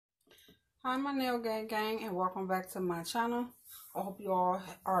Hi, my nail gang, and welcome back to my channel. I hope you all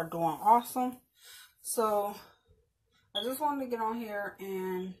are doing awesome. So I just wanted to get on here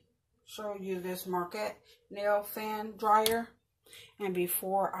and show you this Makartt nail fan dryer. And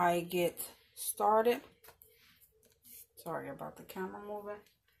before I get started, sorry about the camera moving,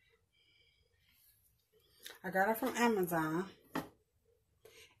 I got it from Amazon.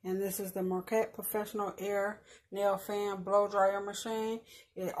 And this is the Makartt Professional Air Nail Fan Blow Dryer Machine.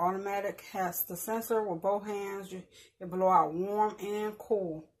 It automatic has the sensor with both hands. It blow out warm and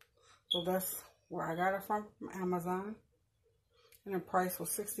cool. So that's where I got it from Amazon. And the price was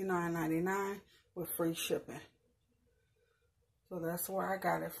 $69.99 with free shipping. So that's where I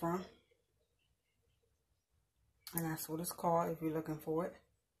got it from. And that's what it's called if you're looking for it.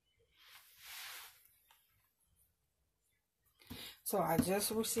 So I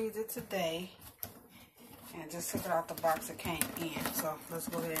just received it today and just took it out the box it came in. So let's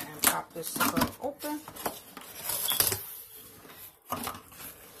go ahead and pop this sucker open.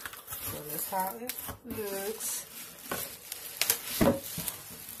 So this is how it looks.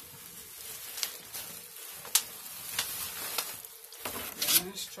 The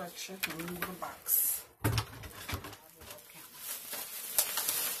instruction, remove the box.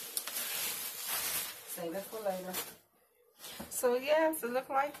 Save it for later. So yes, it looks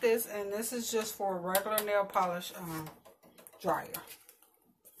like this, and this is just for a regular nail polish dryer.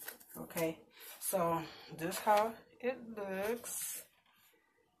 Okay, so this is how it looks.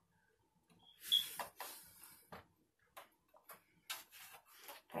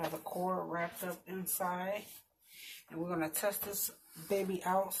 Have a cord wrapped up inside, and we're gonna test this baby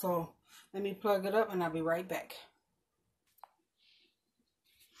out. So let me plug it up, and I'll be right back.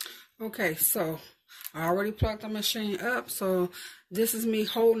 Okay, so I already plugged the machine up, so this is me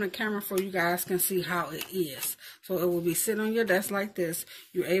holding the camera for you guys can see how it is. So it will be sitting on your desk like this.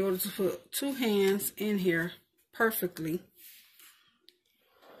 You're able to put two hands in here perfectly.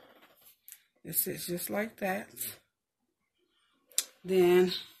 It sits just like that.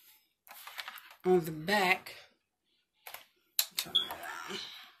 Then on the back, turn it around.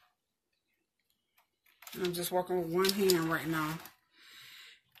 I'm just working with one hand right now.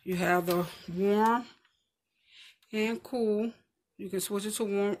 You have the warm and cool. You can switch it to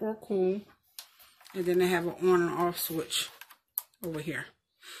warm or cool. And then they have an on and off switch over here.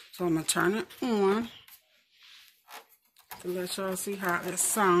 So I'm going to turn it on to let y'all see how it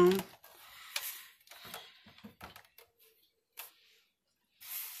sounds.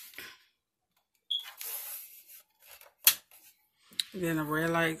 Then the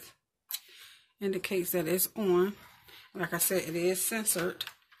red light indicates that it's on. Like I said, it is censored.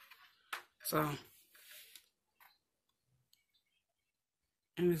 So,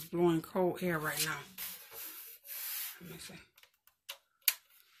 and it's blowing cold air right now. Let me see.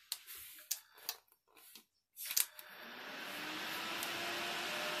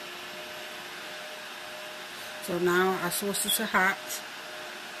 So now I switched it to hot.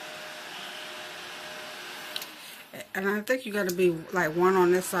 And I think you got to be like one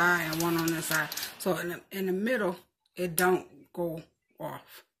on this side and one on this side. So in the middle, it don't go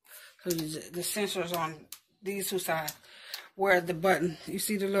off. So the sensor's on these two sides. Where the button, you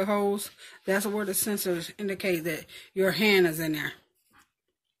see the little holes? That's where the sensors indicate that your hand is in there.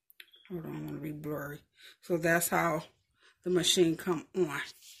 Hold on, I'm going to be blurry. So that's how the machine come on.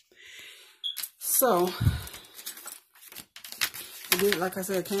 So, like I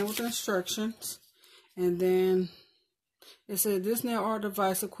said, it came with the instructions. And then it said this nail art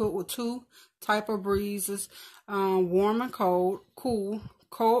device equipped with two type of breezes, warm and cold, cool.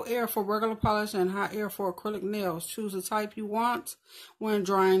 Cold air for regular polish and hot air for acrylic nails. Choose the type you want when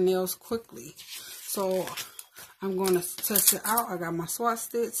drying nails quickly. So I'm going to test it out. I got my swat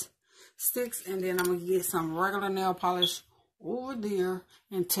sticks, and then I'm going to get some regular nail polish over there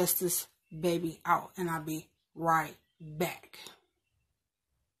and test this baby out. And I'll be right back.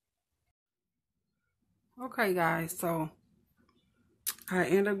 Okay, guys, so I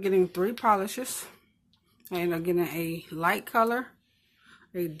end up getting 3 polishes. I end up getting a light color,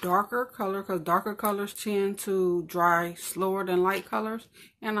 a darker color, because darker colors tend to dry slower than light colors.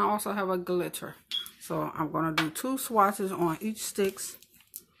 And I also have a glitter. So I'm going to do 2 swatches on each sticks.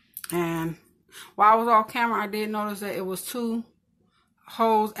 And while I was off camera, I did notice that it was 2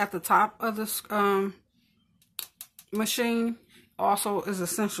 holes at the top of the machine. Also is a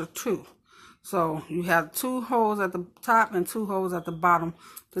sensor too. So you have 2 holes at the top and 2 holes at the bottom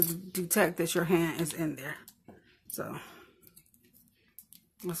to detect that your hand is in there. So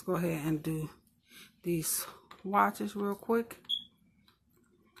let's go ahead and do these swatches real quick.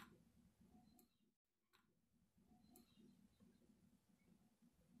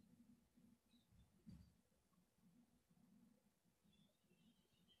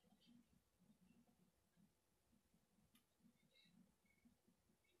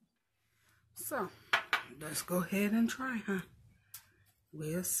 So, let's go ahead and try, huh?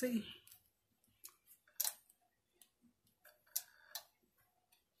 We'll see.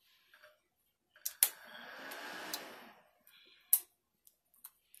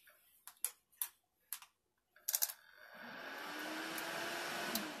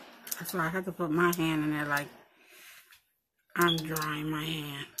 That's why I have to put my hand in there like I'm drying my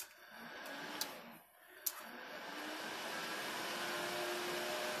hand.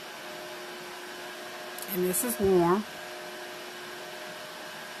 And this is warm.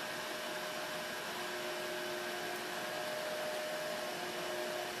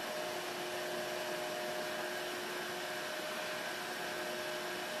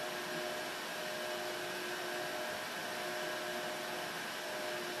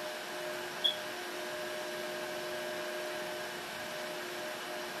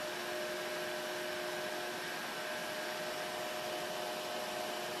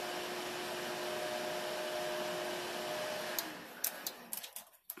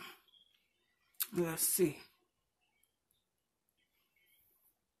 Let's see.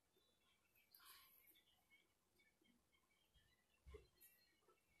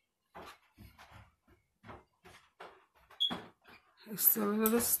 It's still a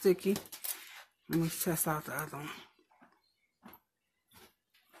little sticky. Let me test out the other one.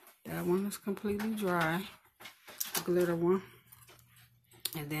 That one is completely dry. The glitter one.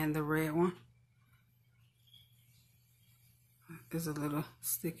 And then the red one is a little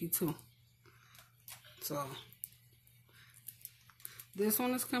sticky too. So this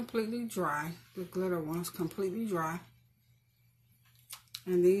one is completely dry. The glitter one is completely dry.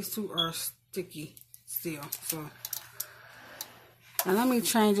 And these two are sticky still. So, and let me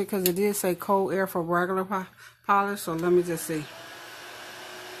change it because it did say cold air for regular polish. So let me just see.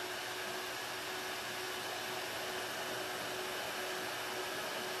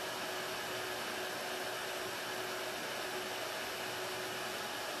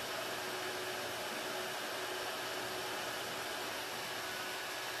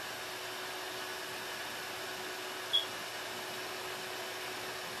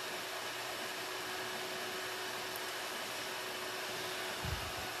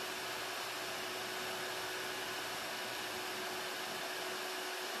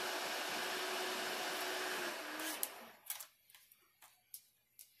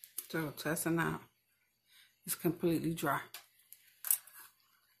 So testing out, it's completely dry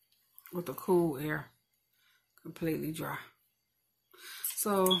with the cool air, completely dry.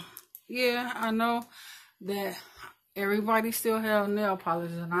 So yeah, I know that everybody still have nail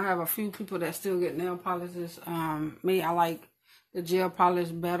polishes, and I have a few people that still get nail polishes. Me, I like the gel polish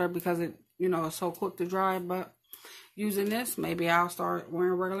better because it, you know, it's so quick to dry. But using this, maybe I'll start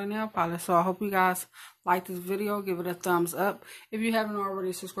wearing regular nail polish. So I hope you guys like this video. Give it a thumbs up. If you haven't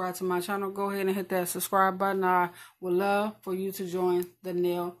already subscribed to my channel, go ahead and hit that subscribe button. I would love for you to join the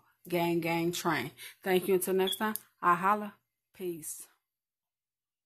Nail Gang train. Thank you. Until next time, I holla. Peace.